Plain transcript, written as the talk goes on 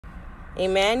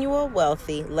Emmanuel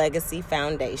Wealthy Legacy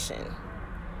Foundation.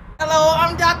 Hello,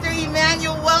 I'm Dr.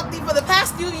 Emmanuel Wealthy. For the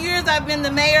past few years, I've been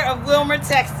the mayor of Wilmer,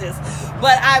 Texas.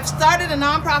 But I've started a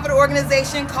nonprofit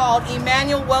organization called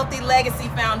Emmanuel Wealthy Legacy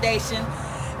Foundation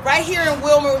right here in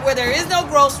Wilmer, where there is no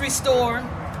grocery store,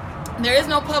 there is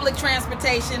no public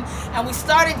transportation, and we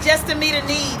started just to meet a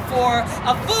need for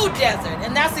a food desert.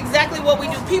 And that's exactly what we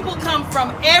do. People come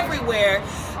from everywhere.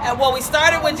 Well, we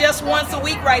started with just once a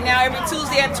week right now. Every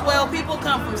Tuesday at 12, people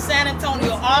come from San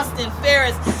Antonio, Austin,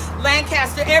 Ferris,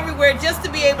 Lancaster, everywhere, just to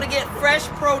be able to get fresh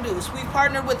produce. We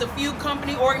partnered with a few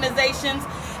company organizations,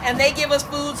 and they give us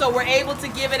food, so we're able to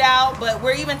give it out. But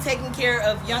we're even taking care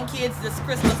of young kids this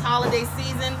Christmas holiday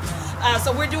season.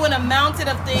 So we're doing a mountain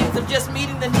of things of just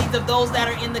meeting the needs of those that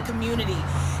are in the community.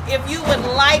 If you would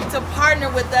like to partner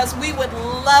with us, we would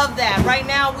love that. Right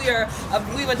now,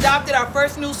 we've adopted our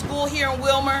first new school here in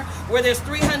Wilmer, where there's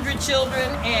 300 children,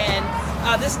 and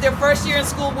this is their first year in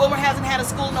school. Wilmer hasn't had a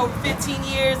school in over 15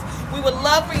 years. We would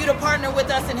love for you to partner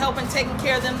with us in helping taking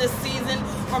care of them this season.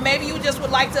 Or maybe you just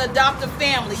would like to adopt a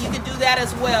family. You can do that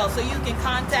as well. So you can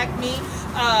contact me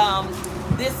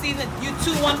this season,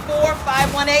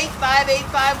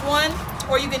 214-518-5851,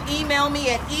 or you can email me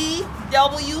at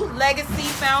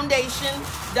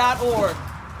ewlegacyfoundation.org.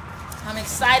 I'm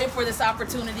excited for this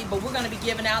opportunity, but we're going to be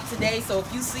giving out today. So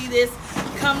if you see this,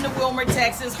 come to Wilmer,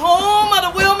 Texas, home of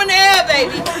the Wilmer,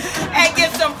 baby, and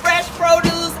get some fresh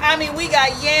produce. I mean, we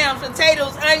got yams,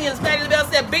 potatoes, onions, Patty LaBelle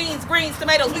said beans, greens,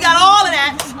 tomatoes. We got all of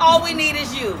that. All we need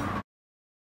is you.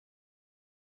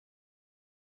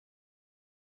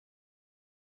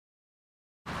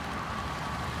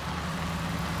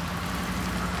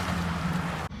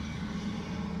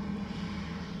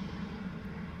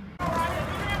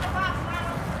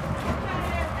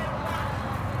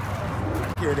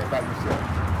 Carry that by yourself.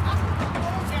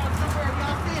 Somewhere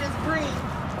y'all see it as green.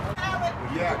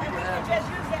 Yeah, you can have just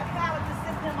use that pallet to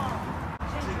sit them on.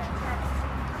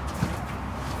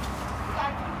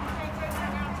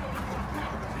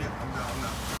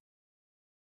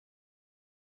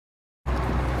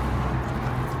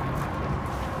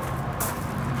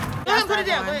 Go ahead and put it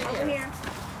down. Go ahead. Over here.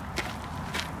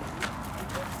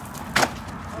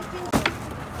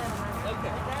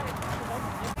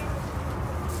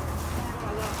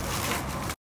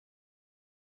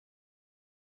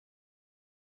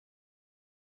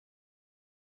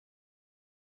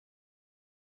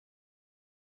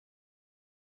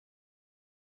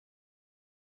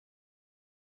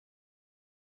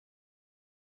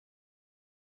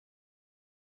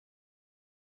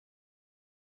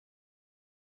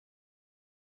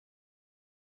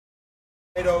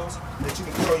 Tomatoes that you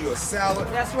can throw you a salad.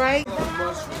 That's right.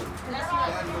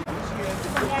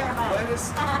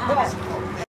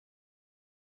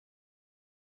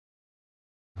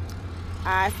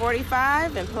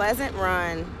 I-45 and Pleasant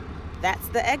Run. That's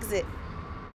the exit.